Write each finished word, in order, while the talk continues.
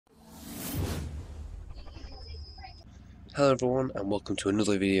Hello everyone and welcome to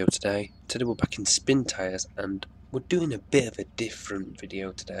another video today. Today we're back in spin tyres and we're doing a bit of a different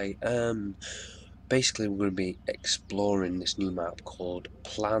video today. Basically we're going to be exploring this new map called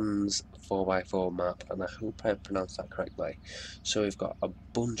Planz 4x4 map, and I hope I pronounced that correctly. So we've got a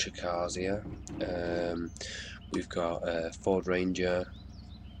bunch of cars here. We've got Ford Ranger,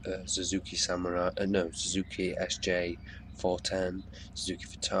 Suzuki Samurai, Suzuki SJ 410, Suzuki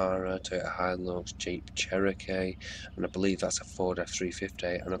Vitara, Toyota Hilux, Jeep Cherokee, and I believe that's a Ford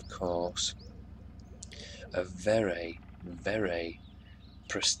F350, and of course a very, very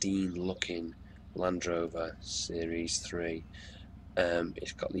pristine looking Land Rover Series 3.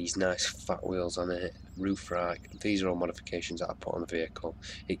 It's got these nice fat wheels on it, roof rack. These are all modifications that I put on the vehicle.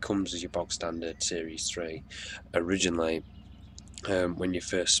 It comes as your bog standard Series 3. Originally, when you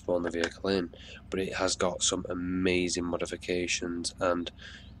first spawn the vehicle in, but it has got some amazing modifications, and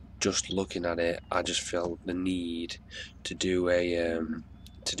just looking at it I just felt the need to do a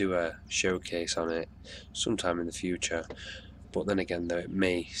showcase on it sometime in the future. But then again, though, it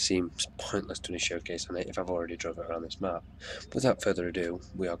may seem pointless doing a showcase on it if I've already drove it around this map. Without further ado,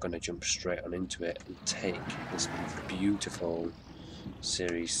 we are going to jump straight on into it and take this beautiful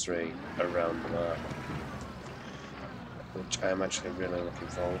Series 3 around the map, which I am actually really looking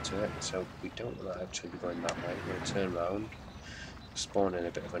forward to it. So we don't want to actually be going that way. We're going to turn around, spawn in a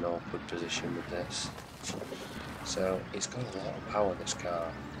bit of an awkward position with this. So it's got a lot of power, this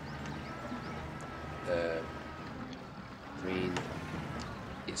car. I mean,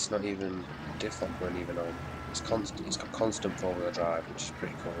 it's not even diff lock weren't even on. It's constant. It's got constant four-wheel drive, which is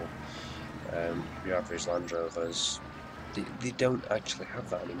pretty cool. Your average Land Rovers, they don't actually have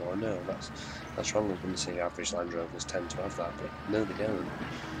that anymore. No, that's wrong. I was going to say average Land Rovers tend to have that, but no, they don't.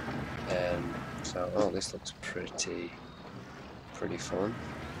 So, this looks pretty fun.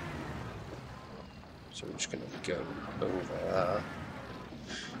 So we're just going to go over that.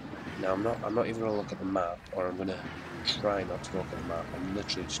 Now I'm not even going to look at the map, or I'm going to try not to look at the map. I'm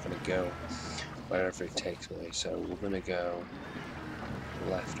literally just going to go wherever it takes me. So we're going to go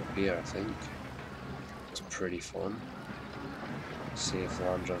left up here, I think. It's pretty fun. See if the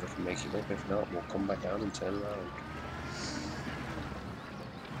Land Rover can make it up. If not, we'll come back down and turn around.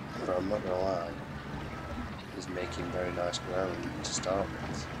 But I'm not going to lie, it's making very nice ground to start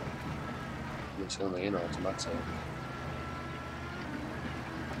with. It's only in automatic.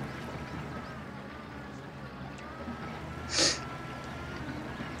 So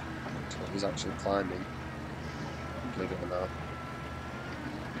he's actually climbing, believe it or not.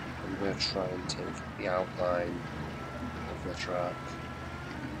 I'm going to try and take the outline of the track,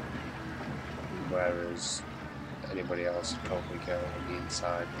 whereas anybody else would probably go on the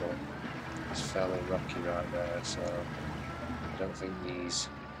inside, but it's fairly rocky right there, so I don't think these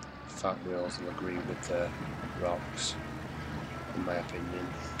fat wheels will agree with the rocks, in my opinion.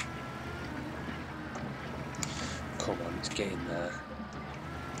 Come on, it's getting there.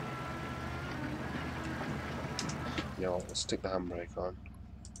 You know what, we'll stick the handbrake on,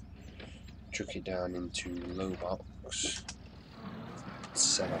 chuck it down into low box,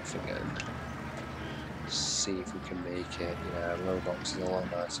 set off again, see if we can make it. Yeah, low box is a lot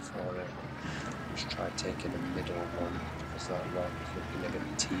nicer for it. Just try taking the middle one, because that rock is looking a bit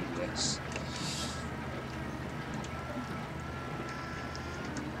tedious.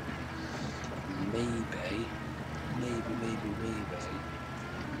 Maybe we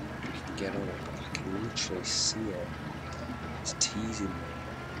can get up. I can literally see it. It's teasing me.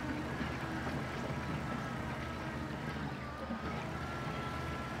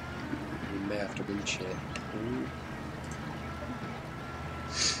 We may have to winch it. Ooh.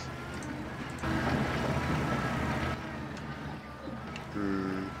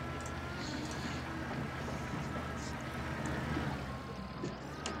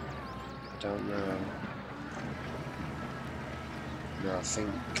 Don't know. No, I think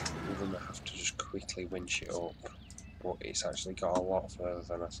we're going to have to just quickly winch it up, but it's actually got a lot further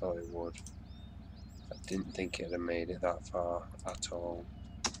than I thought it would. I didn't think it had made it that far at all.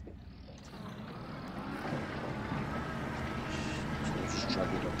 So we'll just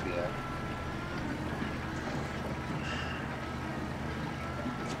drag it up here.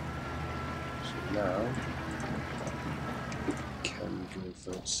 So now, we can go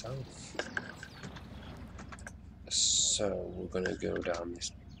further south. So we're going to go down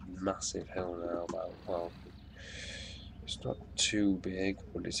this massive hill now, well, it's not too big,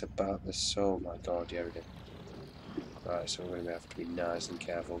 but it's about this. Oh my god, yeah, we did. Right, so we're going to have to be nice and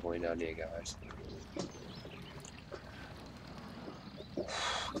careful going down here, guys.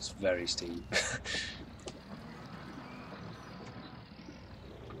 Oof, it's very steep.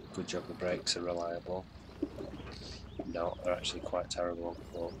 Good job the brakes are reliable. No, they're actually quite terrible,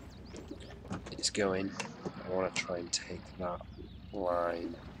 but it's going. I want to try and take that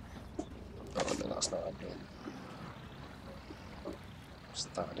line. Oh no, that's not happening.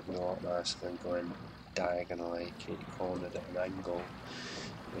 Started to go up nice and then going diagonally, kitty cornered at an angle.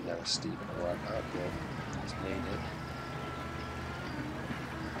 We're now steep like that, but it's made it.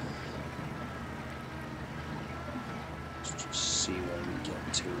 Let's just see where we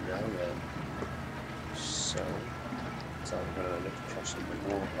get to now then. So, we're going to end up crossing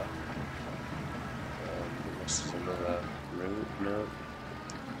the water. This is another route, no.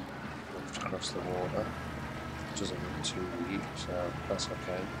 We have to cross the water. It doesn't look too deep, so that's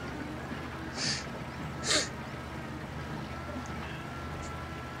okay.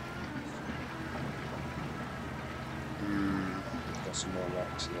 Got some more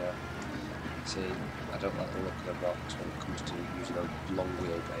rocks here. See, I don't like the look of the rocks when it comes to using a long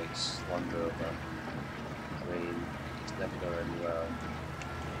wheelbase Land Rover. I mean, it's never going to end well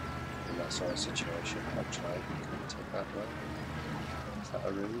in that sort of situation. Actually, can we take that way? Is that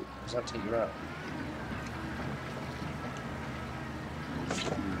a route? Does that take you out?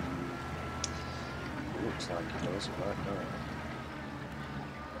 It looks like it does, it might not.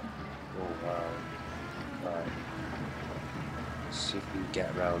 Oh wow. Right. Let's see if we can get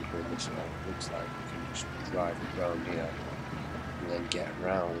around here this way. It looks like we can just drive around here and then get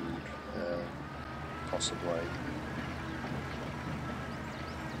around possibly.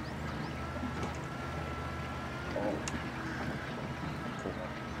 Oh. Cool.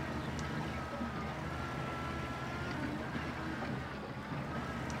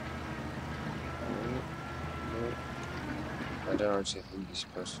 I don't actually think you're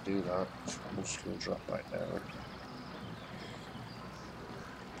supposed to do that. I'm just going to drop back down.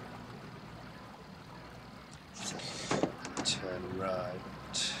 Turn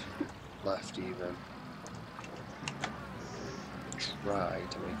right, left even. Try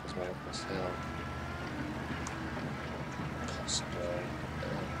to make us way up this hill. Possibly.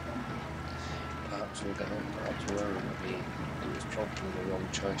 Perhaps we'll get on, perhaps we won't. I mean, it was probably the wrong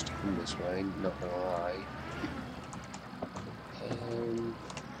choice to come this way, not gonna lie.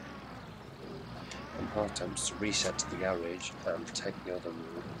 I'm hard attempts to reset to the garage and take the other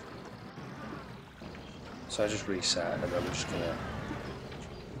route. So I just reset and I'm just gonna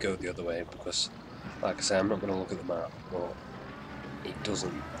go the other way because, like I say, I'm not gonna look at the map, but it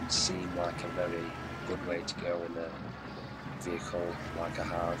doesn't seem like a very good way to go in a vehicle like I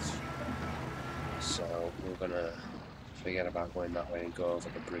have. So we're gonna forget about going that way and go over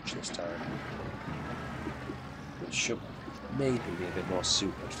the bridge this time, which should maybe be a bit more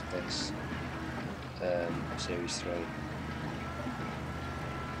suited for this Series 3.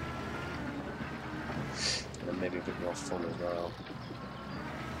 And maybe a bit more fun as well.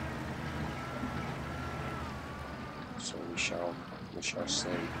 So we shall see.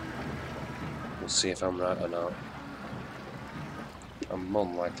 We'll see if I'm right or not. I'm more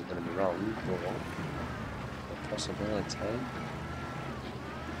than likely going to be wrong, but a possibility.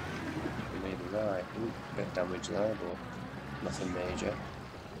 We may be right. Ooh, bit of damage there, but nothing major.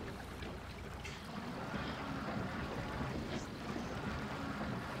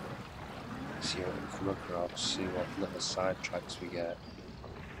 See what we come across, see what little side tracks we get.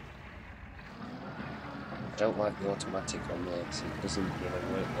 I don't like the automatic on this, it doesn't really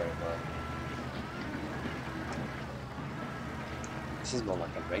work very well. This is more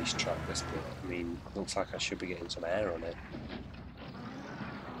like a racetrack, this bit. I mean, looks like I should be getting some air on it.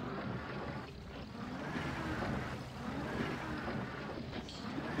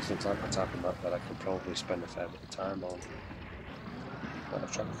 This looks like the type of map that I could probably spend a fair bit of time on. Got a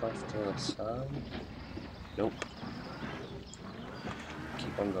track off to the side. Nope.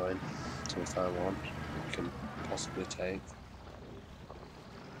 Keep on going until we find one we can possibly take.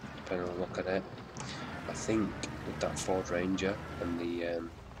 Depending on look at it. I think with that Ford Ranger and the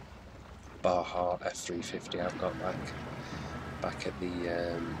Baja F350 I've got back at the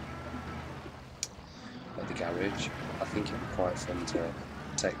garage, I think it'd be quite fun to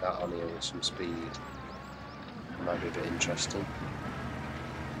take that on here with some speed. It might be a bit interesting.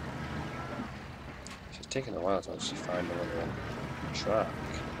 It's taken a while to actually find a little track.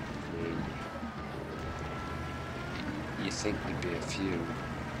 I mean, you think there'd be a few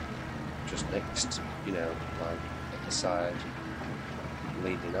just next, you know, like at the side,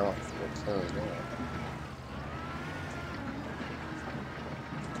 leading off, but clearly not.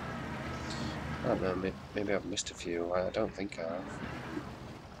 I don't know, maybe I've missed a few. I don't think I have.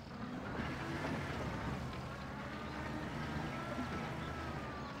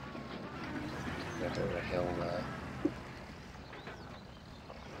 There's a hill there.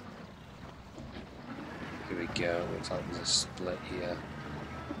 Here we go, looks like there's a split here.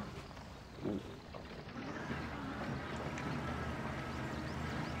 Ooh.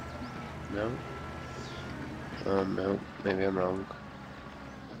 No? Oh no, maybe I'm wrong.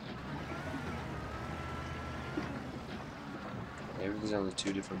 Maybe there's only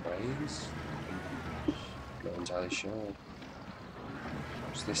two different ways? Not entirely sure.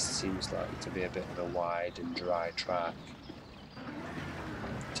 So this seems like to be a bit of a wide and dry track.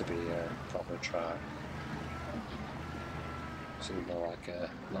 To be a proper track. Seems more like a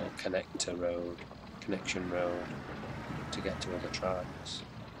little connection road to get to other tracks.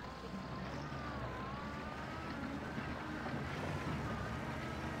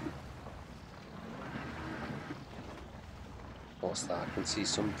 What's that? I can see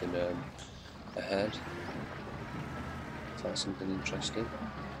something ahead. Is that something interesting?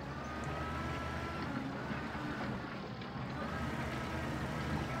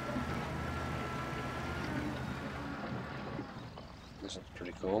 This looks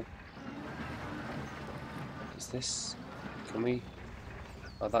pretty cool. Is this... Can we...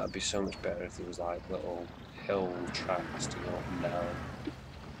 Oh, that would be so much better if there was like little hill tracks to go up and down.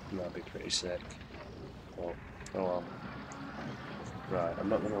 That'd be pretty sick. But, oh well. Right, I'm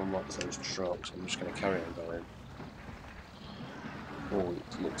not going to unlock those trucks, I'm just going to carry on going. Oh,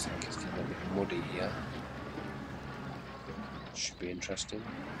 it looks like it's getting a bit muddy here. Should be interesting.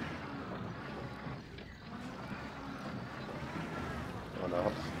 Or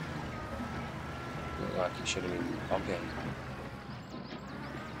not. Looked like it should have been bogging.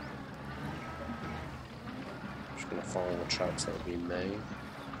 Just going to follow the tracks that have been made.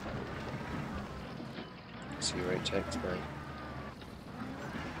 See where it takes me.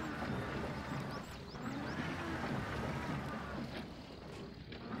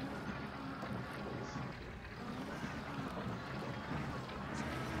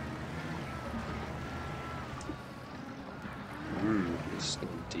 This is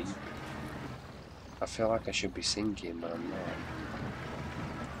getting deep. I feel like I should be sinking, but I'm not.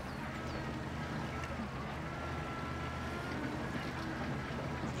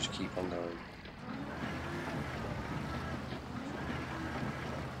 Just keep on going.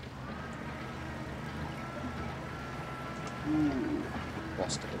 Ooh,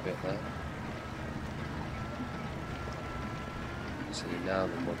 lost it a bit there. See, now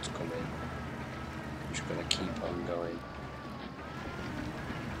the mud's coming. I'm just gonna keep on going.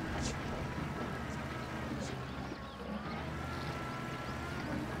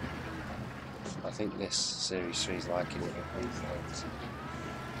 I think this Series 3 is liking it with these things.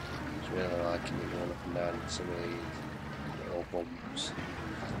 It's really liking it going up and down some of these little bumps.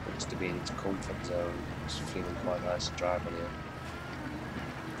 Looks to be in its comfort zone. It's feeling quite nice to drive on here.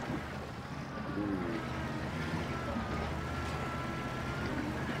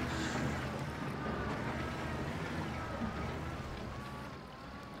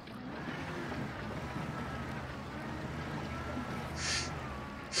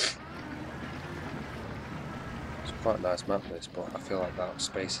 Quite a nice map this, but I feel like that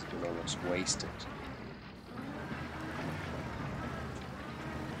space has been almost wasted.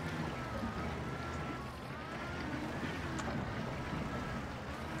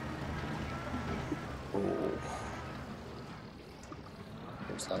 Oh,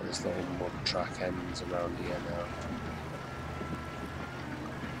 looks like this little mud track ends around here now.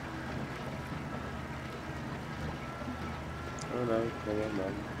 Oh no, maybe I'm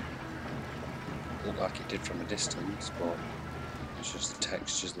wrong. Looked like it did from a distance, but it's just the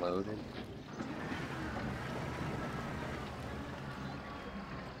textures loading.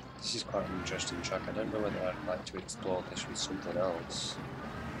 This is quite an interesting track. I don't know whether I'd like to explore this with something else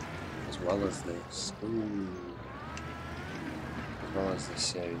as well as this. Ooh. As well as this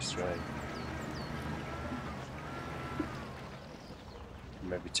Series 3.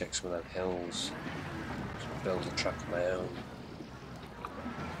 Maybe take some of them hills, build a track of my own.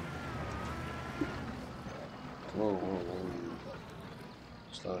 Whoa, whoa, whoa.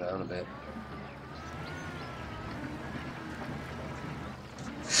 Slow down a bit.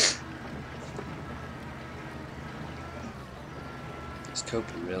 It's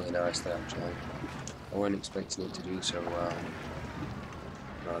coping really nicely actually. I wasn't expecting it to do so well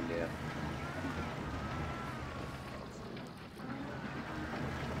around here.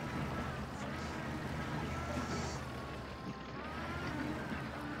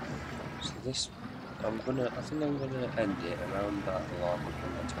 So this I think I'm gonna end it around that log on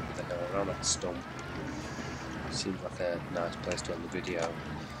the top of the hill, around that stump. Seems like a nice place to end the video.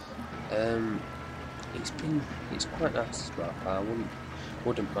 It's quite nice as well. I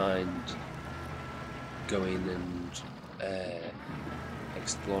wouldn't mind going and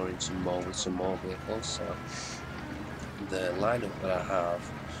exploring some more with some more vehicles. So the lineup that I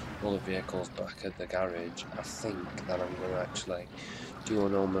have, all the vehicles back at the garage, I think that I'm going to actually do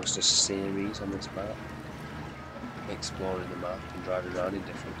almost a series on this map, exploring the map and driving around in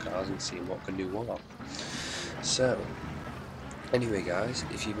different cars and seeing what can do what. So anyway guys,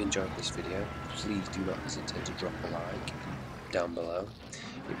 if you've enjoyed this video, please do not hesitate to drop a like down below.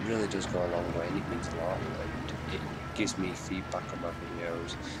 It really does go a long way and it means a lot, and it gives me feedback on my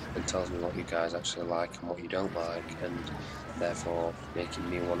videos and tells me what you guys actually like and what you don't like, and therefore making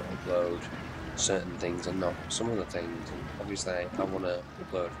me want to upload certain things and not some other things. And obviously I want to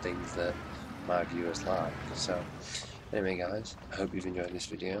upload things that my viewers like. So anyway guys, I hope you've enjoyed this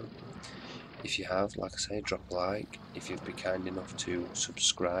video. If you have, like I say, drop a like. If you'd be kind enough to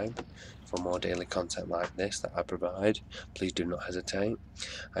subscribe for more daily content like this that I provide, please do not hesitate.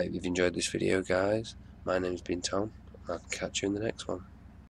 I hope you've enjoyed this video guys. My name's been Tom. I'll catch you in the next one.